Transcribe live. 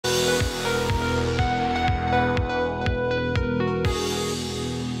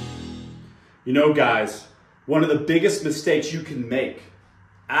You know, guys, one of the biggest mistakes you can make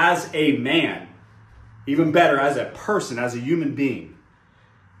as a man, even better as a person, as a human being,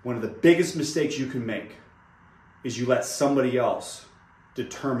 one of the biggest mistakes you can make is you let somebody else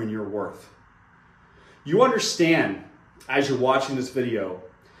determine your worth. You understand, as you're watching this video,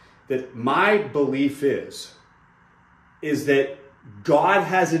 that my belief is that God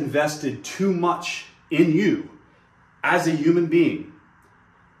has invested too much in you as a human being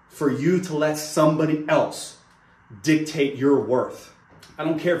for you to let somebody else dictate your worth. I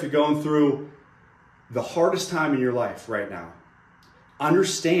don't care if you're going through the hardest time in your life right now.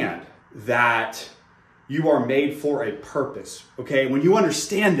 Understand that you are made for a purpose, okay? When you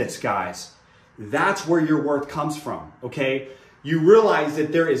understand this, guys, that's where your worth comes from, okay? You realize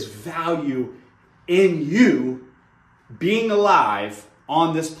that there is value in you being alive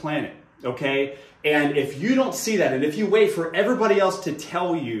on this planet, okay? And if you don't see that, and if you wait for everybody else to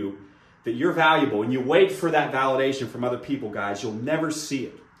tell you that you're valuable, and you wait for that validation from other people, guys, you'll never see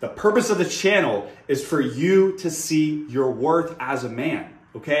it. The purpose of the channel is for you to see your worth as a man,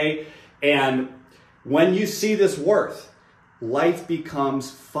 okay? And when you see this worth, life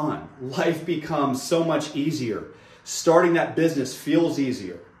becomes fun. Life becomes so much easier. Starting that business feels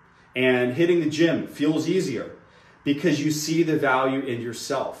easier. And hitting the gym feels easier because you see the value in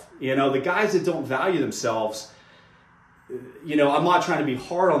yourself. You know, the guys that don't value themselves, you know, I'm not trying to be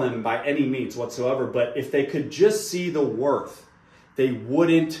hard on them by any means whatsoever, but if they could just see the worth, they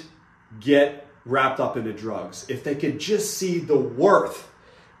wouldn't get wrapped up into drugs. If they could just see the worth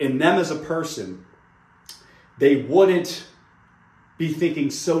in them as a person, they wouldn't be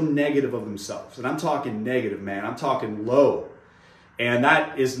thinking so negative of themselves. And I'm talking negative, man. I'm talking low. And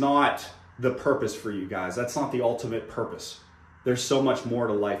that is not the purpose for you guys. That's not the ultimate purpose. There's so much more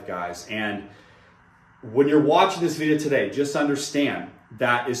to life, guys. And when you're watching this video today, just understand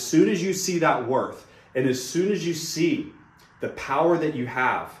that as soon as you see that worth, and as soon as you see the power that you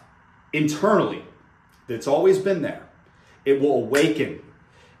have internally, that's always been there, it will awaken.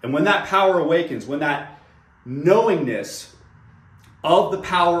 And when that power awakens, when that knowingness of the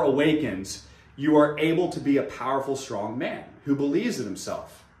power awakens, you are able to be a powerful, strong man who believes in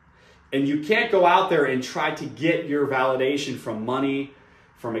himself. And you can't go out there and try to get your validation from money,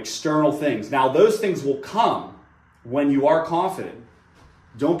 from external things. Now, those things will come when you are confident.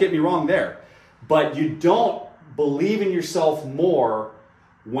 Don't get me wrong there. But you don't believe in yourself more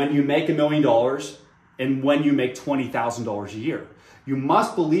when you make $1 million and when you make $20,000 a year. You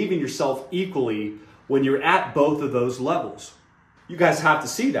must believe in yourself equally when you're at both of those levels. You guys have to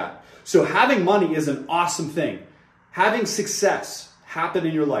see that. So having money is an awesome thing. Having success happen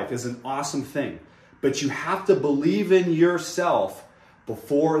in your life is an awesome thing. But you have to believe in yourself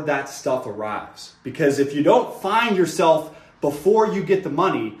before that stuff arrives. Because if you don't find yourself before you get the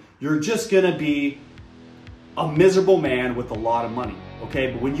money, you're just going to be a miserable man with a lot of money.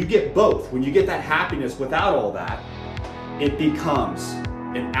 Okay? But when you get both, when you get that happiness without all that, it becomes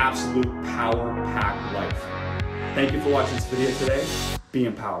an absolute power-packed life. Thank you for watching this video today. Be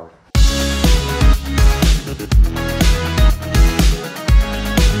empowered.